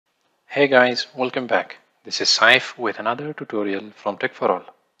Hey guys, welcome back. This is Saif with another tutorial from TechForAll.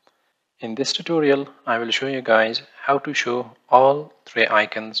 In this tutorial, I will show you guys how to show all tray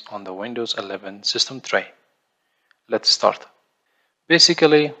icons on the Windows 11 system tray. Let's start.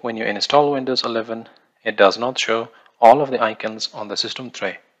 Basically, when you install Windows 11, it does not show all of the icons on the system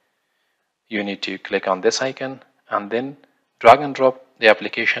tray. You need to click on this icon and then drag and drop the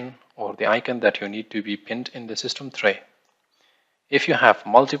application or the icon that you need to be pinned in the system tray. If you have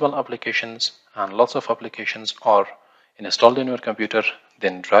multiple applications and lots of applications are installed in your computer,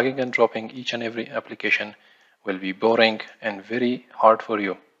 then dragging and dropping each and every application will be boring and very hard for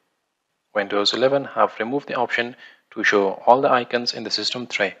you. Windows 11 have removed the option to show all the icons in the system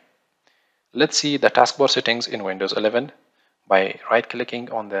tray. Let's see the taskbar settings in Windows 11 by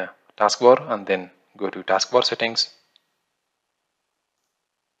right-clicking on the taskbar and then go to taskbar settings.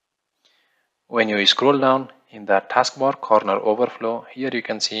 When you scroll down in the taskbar corner overflow, here you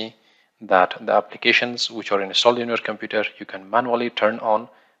can see that the applications which are installed in your computer, you can manually turn on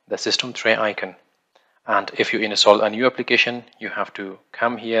the system tray icon. And if you install a new application, you have to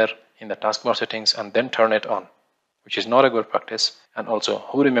come here in the taskbar settings and then turn it on, which is not a good practice. And also,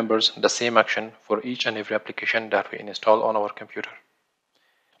 who remembers the same action for each and every application that we install on our computer?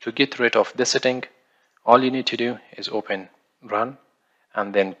 To get rid of this setting, all you need to do is open Run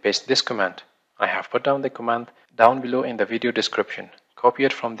and then paste this command. I have put down the command down below in the video description. Copy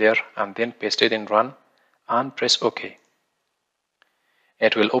it from there and then paste it in Run and press OK.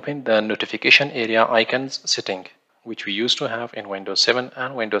 It will open the notification area icons setting, which we used to have in Windows 7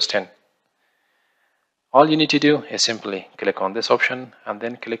 and Windows 10. All you need to do is simply click on this option and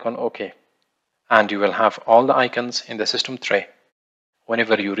then click on OK. And you will have all the icons in the system tray.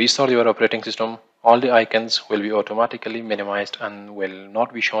 Whenever you restart your operating system, all the icons will be automatically minimized and will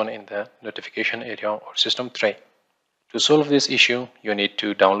not be shown in the notification area or system tray. To solve this issue, you need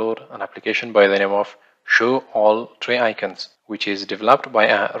to download an application by the name of Show All Tray Icons, which is developed by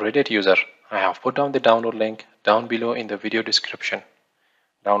a Reddit user. I have put down the download link down below in the video description.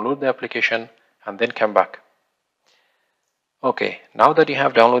 Download the application and then come back. Okay, now that you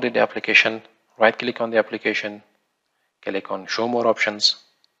have downloaded the application, right-click on the application, click on Show More Options,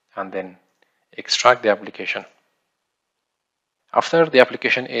 and then extract the application. After the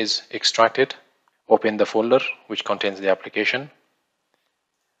application is extracted, open the folder which contains the application.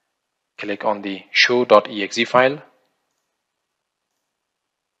 Click on the show.exe file.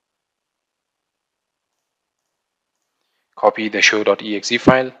 Copy the show.exe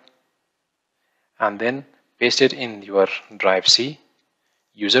file and then paste it in your drive C,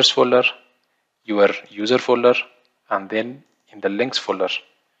 users folder, your user folder, and then in the links folder.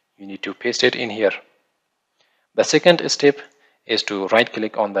 You need to paste it in here. The second step is to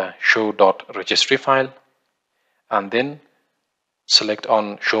right-click on the show.registry file and then select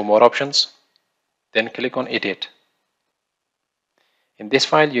on Show More Options, then click on Edit. In this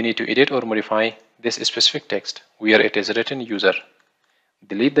file, you need to edit or modify this specific text where it is written user.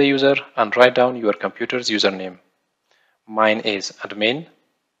 Delete the user and write down your computer's username. Mine is admin.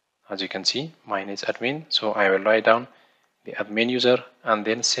 As you can see, mine is admin, so I will write down the admin user and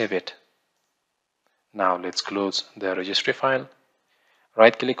then save it. Now let's close the registry file,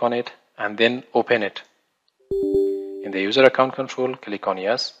 right click on it and then open it. In the user account control, click on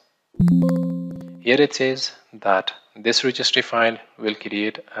yes. Here it says that this registry file will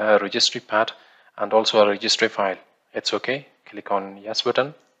create a registry path and also a registry file. It's okay, click on yes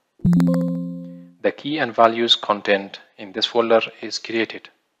button. The key and values content in this folder is created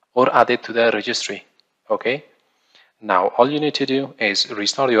or added to the registry. Okay. Now all you need to do is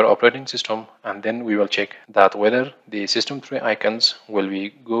restart your operating system and then we will check that whether the system tray icons will be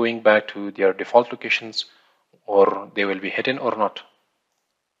going back to their default locations or they will be hidden or not.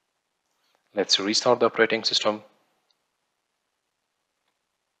 Let's restart the operating system.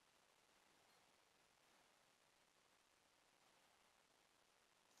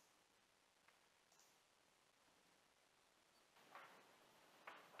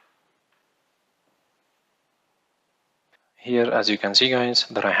 Here, as you can see guys,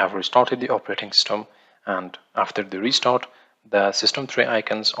 that I have restarted the operating system, and after the restart, the system tray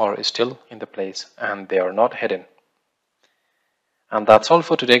icons are still in the place and they are not hidden. And that's all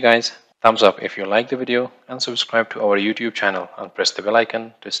for today guys. Thumbs up if you like the video and subscribe to our YouTube channel and press the bell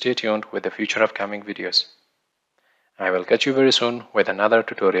icon to stay tuned with the future upcoming videos. I will catch you very soon with another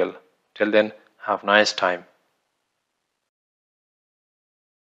tutorial. Till then, have a nice time.